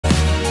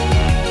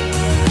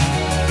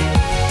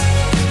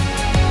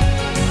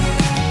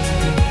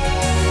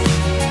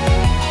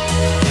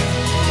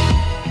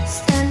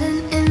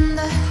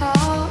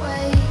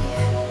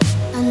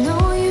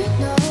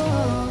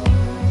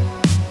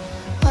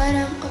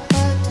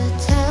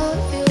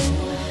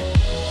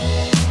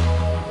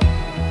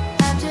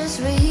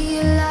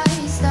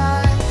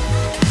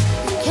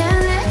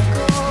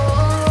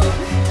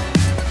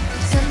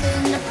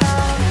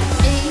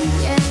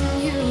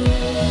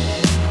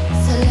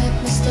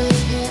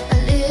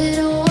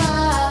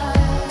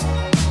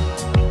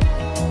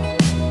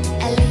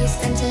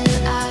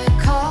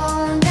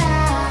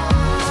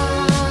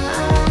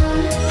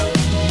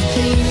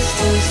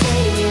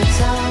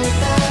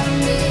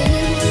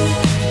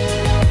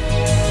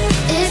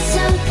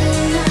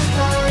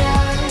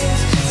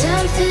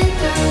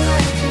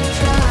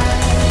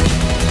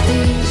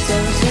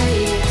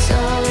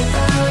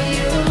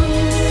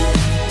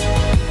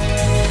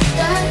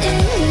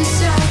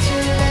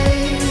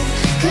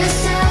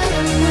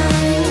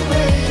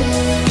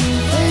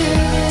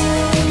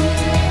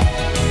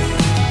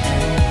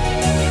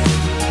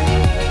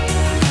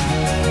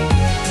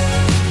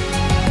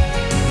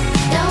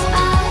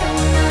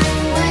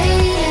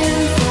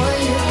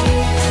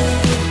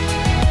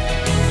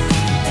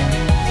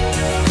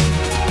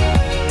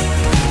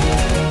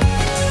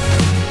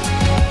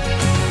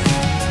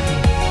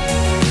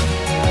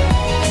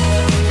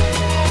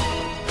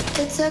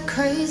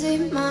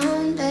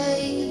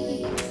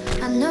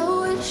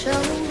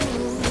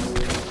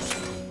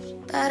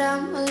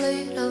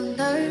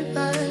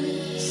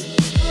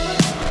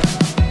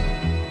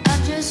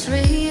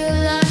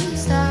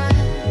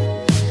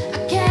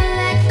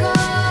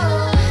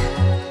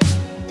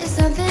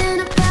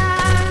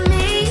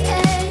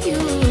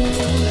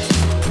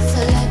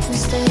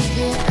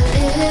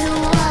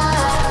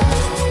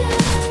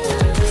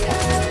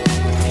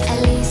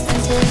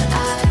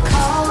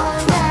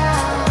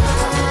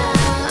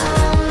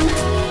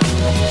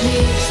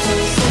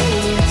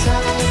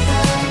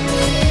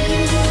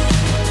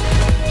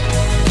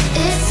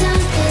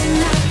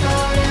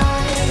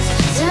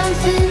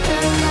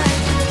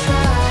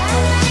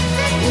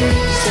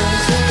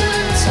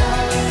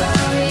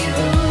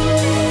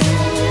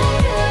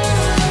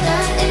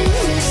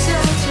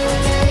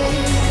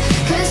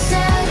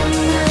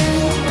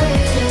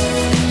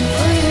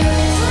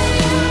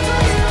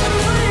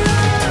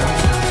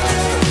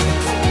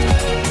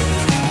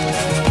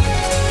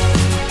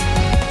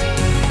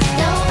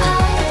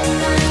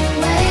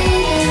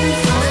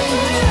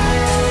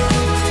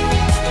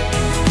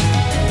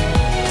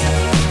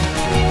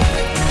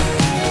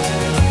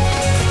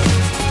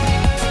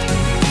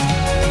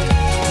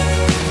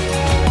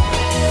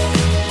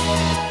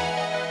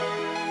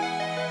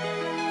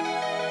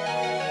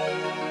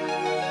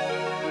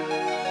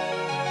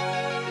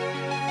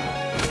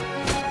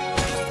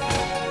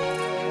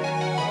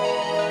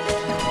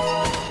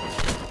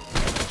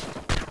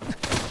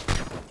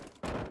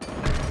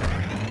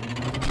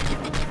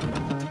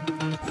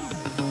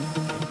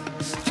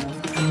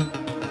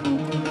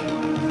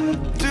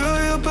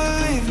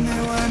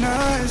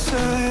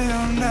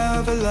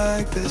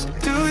like this?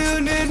 Do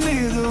you need me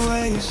the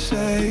way you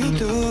say you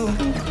do?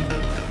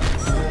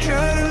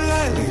 Treading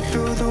lightly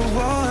through the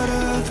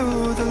water,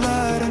 through the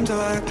light and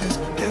darkness.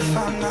 If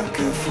I'm not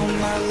careful,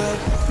 my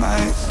love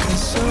might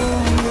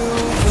consume you.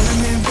 Pulling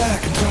me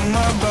back into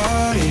my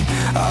body,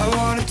 I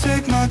wanna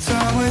take my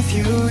time with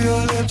you.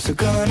 Your lips are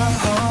gonna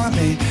haunt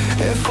me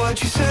if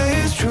what you say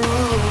is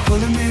true.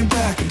 Pulling me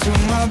back into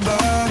my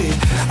body,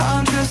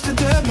 I'm just a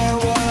dead man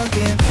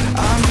walking,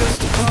 I'm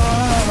just a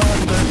pawn,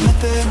 but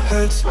nothing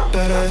hurts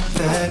better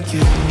than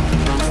you.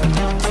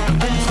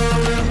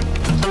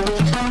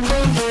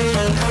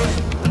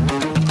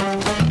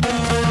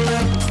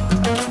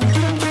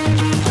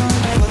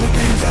 Pulling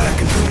me back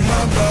into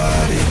my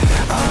body,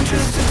 I'm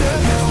just a dead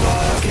man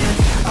walking,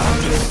 I'm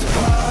just a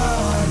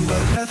pawn,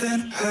 but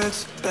nothing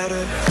hurts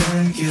better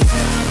than you.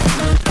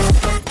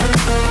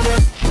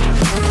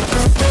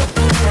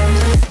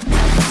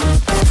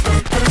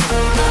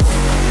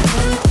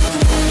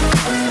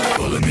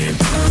 Pulling me,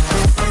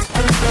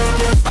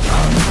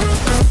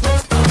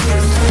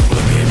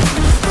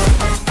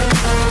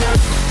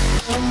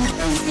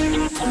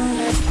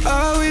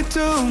 are we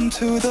doomed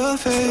to the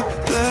fate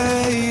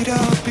laid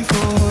out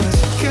before us?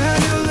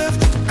 Can you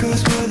lift,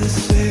 'cause we're the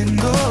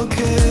single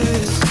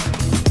kiss?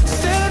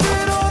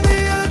 Standing on the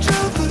edge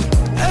of the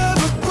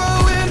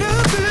ever-growing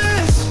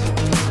abyss.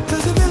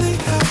 Does it really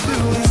have to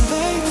end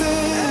like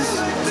this?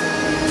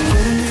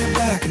 Pulling me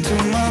back into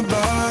my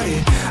body,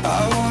 I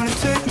wanna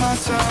take my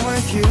time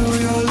with you.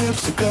 Your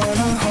lips are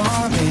gonna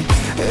haunt me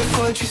if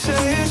what you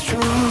say is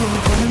true.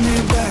 Pulling me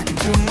back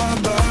into my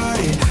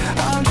body,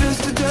 I'm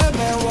just a dead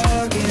man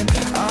walking,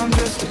 I'm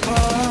just a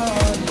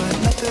pawn, but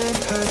nothing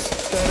hurts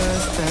better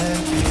than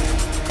you.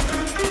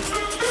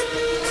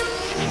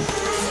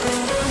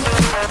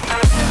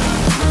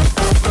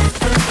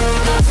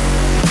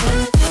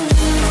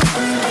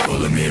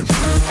 Pulling me,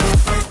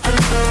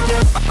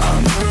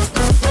 I'm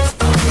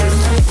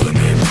pulling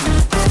me,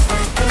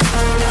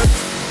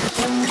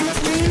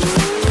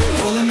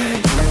 pulling me.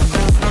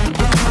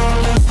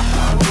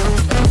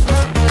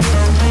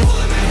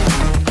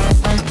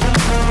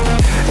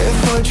 If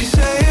what you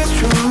say is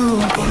true,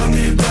 pulling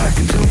me back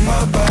into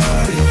my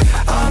body,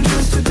 I'm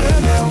just a dead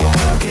man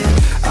walking,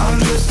 I'm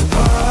just a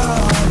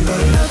pawn,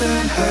 but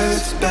nothing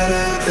hurts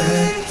better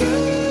than you.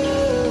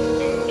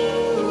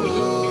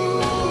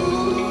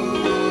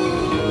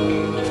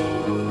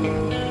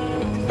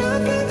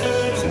 Nothing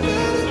hurts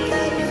better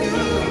than you.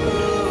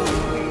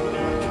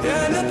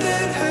 Yeah,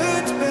 nothing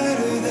hurts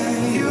better than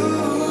you.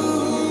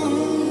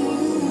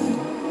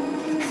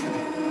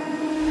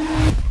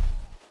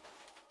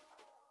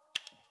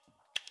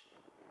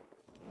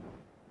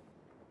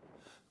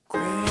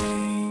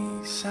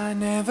 Grace, I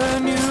never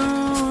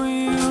knew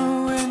you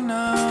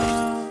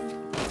enough.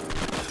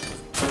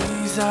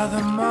 These are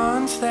the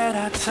months that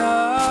I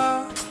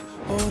took.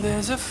 Oh,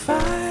 there's a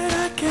fight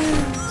I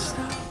can't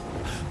stop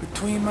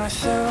between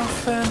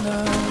myself and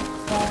the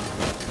clock.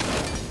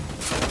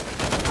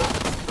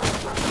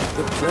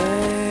 The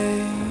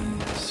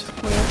place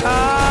where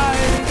I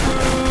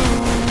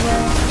grew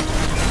up,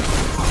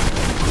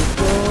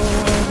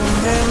 where the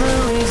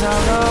memories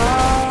are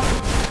lost.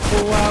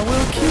 Oh, I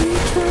will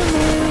keep them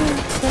in,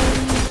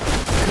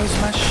 'cause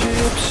my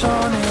ship's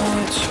on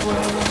its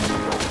way.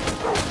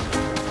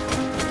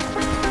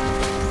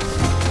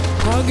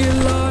 I'll get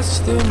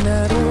lost in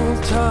that old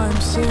time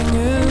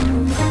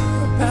singing,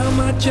 pound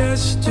my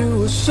chest to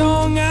a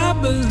song I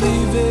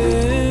believe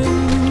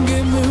in.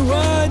 Give me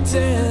words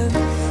and